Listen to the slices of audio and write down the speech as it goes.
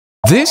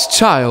This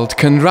child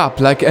can rap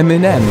like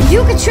Eminem.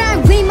 You can try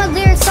and read my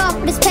lyrics off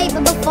of this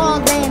paper before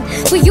then,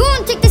 but you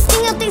won't take the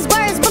sting of these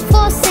words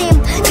before Sam.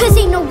 Cause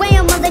ain't no way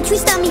I'm gonna let you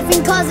stop me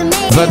from causing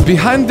me. But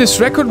behind this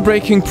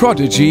record-breaking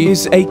prodigy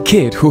is a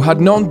kid who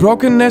had known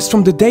brokenness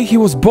from the day he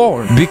was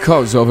born,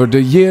 because over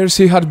the years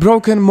he had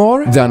broken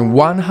more than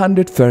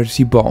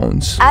 130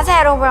 bones. I've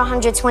had over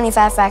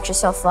 125 fractures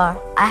so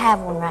far. I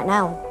have one right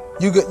now.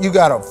 You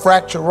got a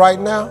fracture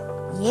right now?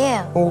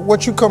 Yeah. Well,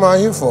 what you come out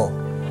here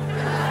for?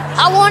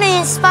 I want to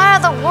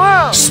inspire the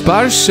world.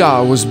 Sparsh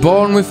Shah was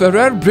born with a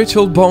rare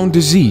brittle bone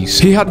disease.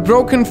 He had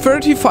broken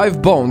 35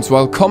 bones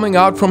while coming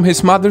out from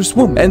his mother's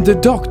womb, and the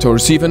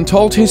doctors even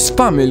told his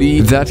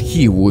family that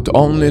he would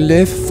only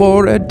live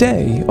for a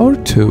day or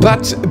two.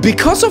 But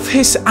because of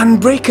his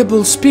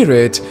unbreakable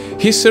spirit,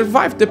 he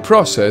survived the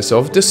process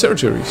of the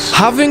surgeries.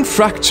 Having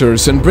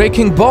fractures and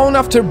breaking bone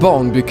after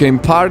bone became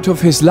part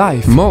of his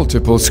life.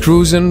 Multiple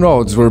screws and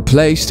rods were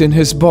placed in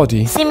his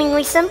body.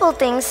 Seemingly simple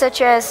things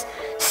such as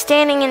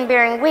standing and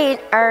bearing weight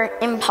are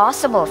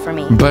impossible for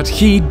me. But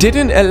he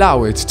didn't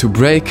allow it to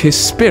break his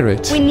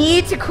spirit. We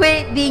need to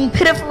quit being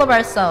pitiful of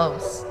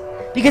ourselves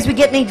because we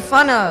get made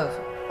fun of,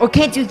 or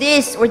can't do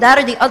this or that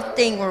or the other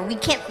thing, or we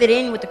can't fit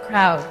in with the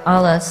crowd.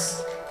 All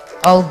us,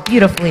 all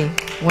beautifully,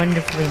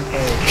 wonderfully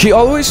made. He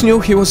always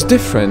knew he was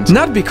different,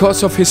 not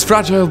because of his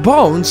fragile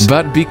bones,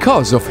 but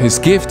because of his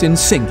gift in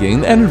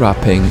singing and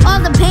rapping.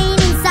 All the pain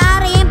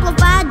inside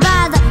amplified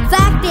by the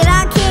fact that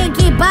I can't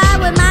get by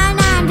with my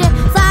 9 to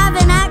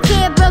 5, and I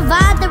can't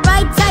provide the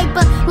right type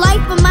of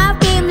life for my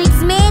family.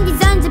 'Cause man,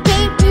 these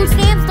underpaid food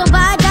stamps don't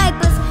buy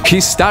diapers. He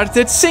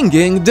started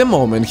singing the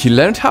moment he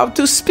learned how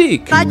to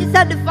speak. I just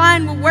had to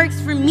find what works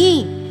for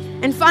me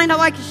and find how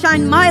I can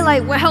shine my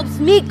light, what helps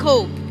me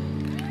cope.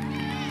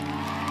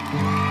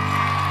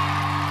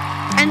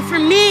 And for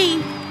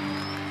me,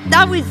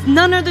 that was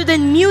none other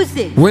than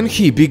music. When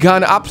he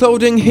began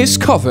uploading his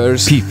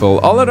covers, people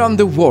all around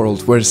the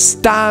world were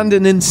stunned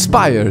and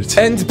inspired.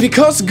 And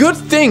because good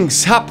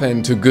things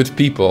happen to good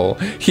people,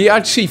 he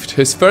achieved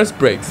his first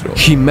breakthrough.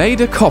 He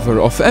made a cover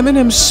of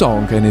Eminem's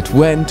song and it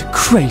went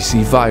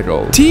crazy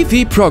viral.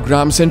 TV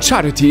programs and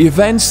charity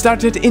events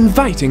started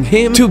inviting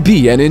him to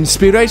be an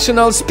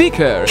inspirational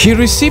speaker. He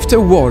received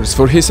awards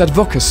for his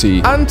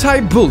advocacy,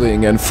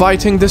 anti-bullying, and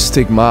fighting the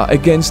stigma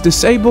against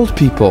disabled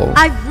people.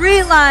 I've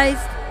realized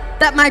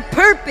that my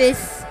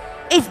purpose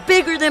is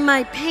bigger than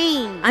my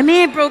pain. I may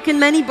have broken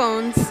many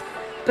bones,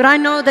 but I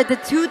know that the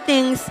two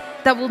things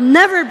that will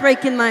never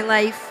break in my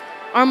life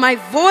are my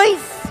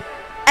voice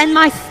and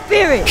my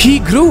spirit. He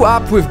grew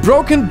up with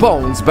broken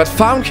bones but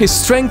found his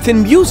strength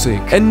in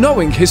music, and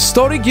knowing his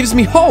story gives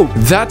me hope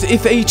that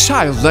if a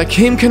child like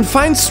him can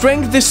find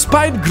strength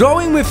despite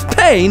growing with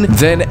pain,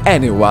 then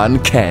anyone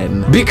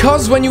can.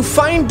 Because when you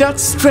find that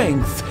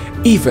strength,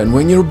 even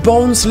when your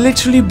bones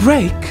literally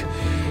break,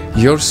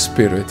 your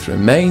spirit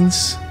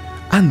remains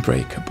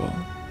unbreakable.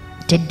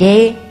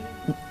 Today,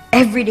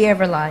 every day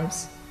of our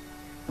lives,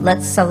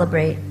 let's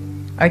celebrate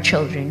our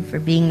children for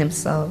being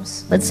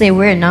themselves. Let's say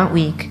we're not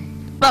weak,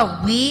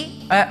 but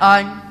we are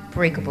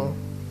unbreakable.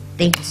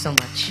 Thank you so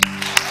much.